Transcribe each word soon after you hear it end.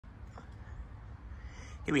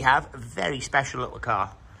Here we have a very special little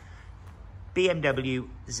car. BMW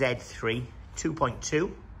Z3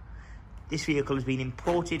 2.2. This vehicle has been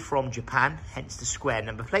imported from Japan, hence the square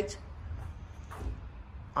number plate.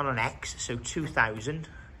 On an X, so 2000.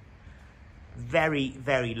 Very,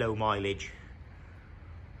 very low mileage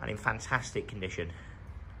and in fantastic condition.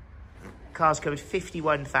 Car's covered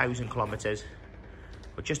 51,000 kilometers,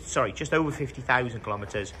 or just over 50,000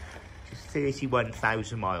 kilometers,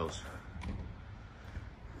 31,000 miles.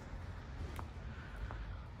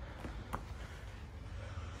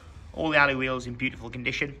 All the alloy wheels in beautiful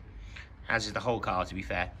condition, as is the whole car, to be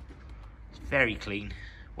fair. It's very clean.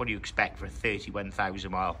 What do you expect for a 31,000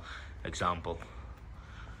 mile example?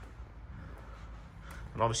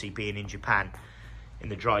 And obviously being in Japan, in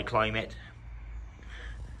the dry climate,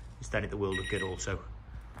 it's done it the world of good also.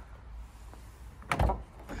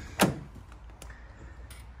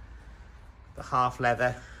 The half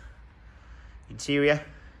leather interior.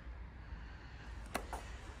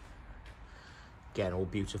 Again, all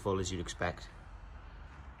beautiful as you'd expect.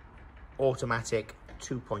 Automatic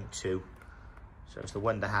 2.2, so it's the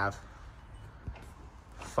one to have.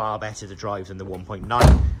 Far better to drive than the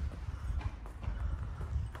 1.9.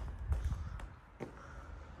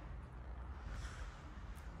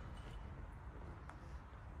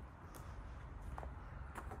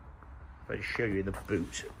 If I just show you in the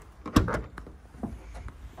boot. So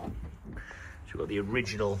we've got the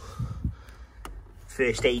original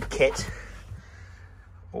first aid kit.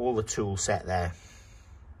 All the tool set there.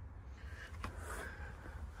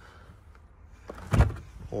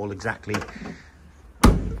 All exactly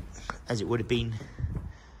as it would have been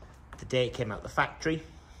the day it came out of the factory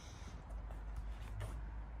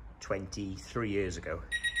 23 years ago.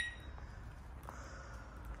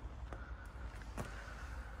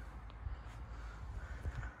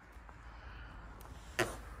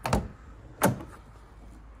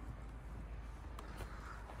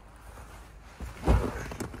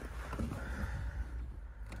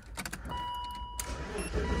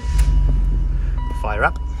 Fire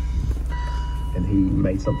up. And he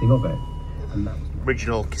made something of it. And that was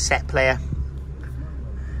original cassette player.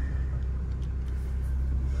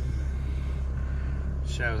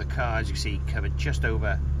 So the car, as you see, covered just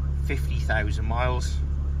over 50,000 miles,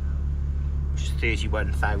 which is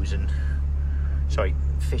 31,000. Sorry,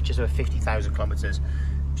 just over 50,000 kilometers,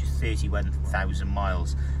 which is 31,000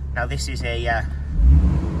 miles. Now this is a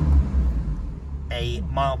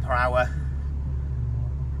mile per hour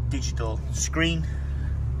digital screen.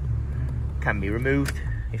 Can be removed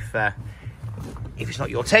if it's not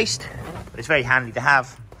your taste, but it's very handy to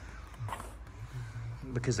have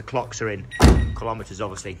because the clocks are in kilometers,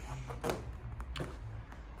 obviously.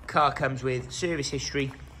 Car comes with service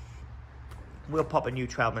history. We'll pop a new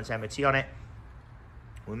 12 months MOT on it.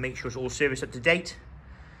 We'll make sure it's all serviced up to date.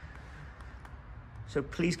 So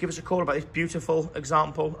please give us a call about this beautiful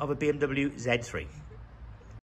example of a BMW Z3.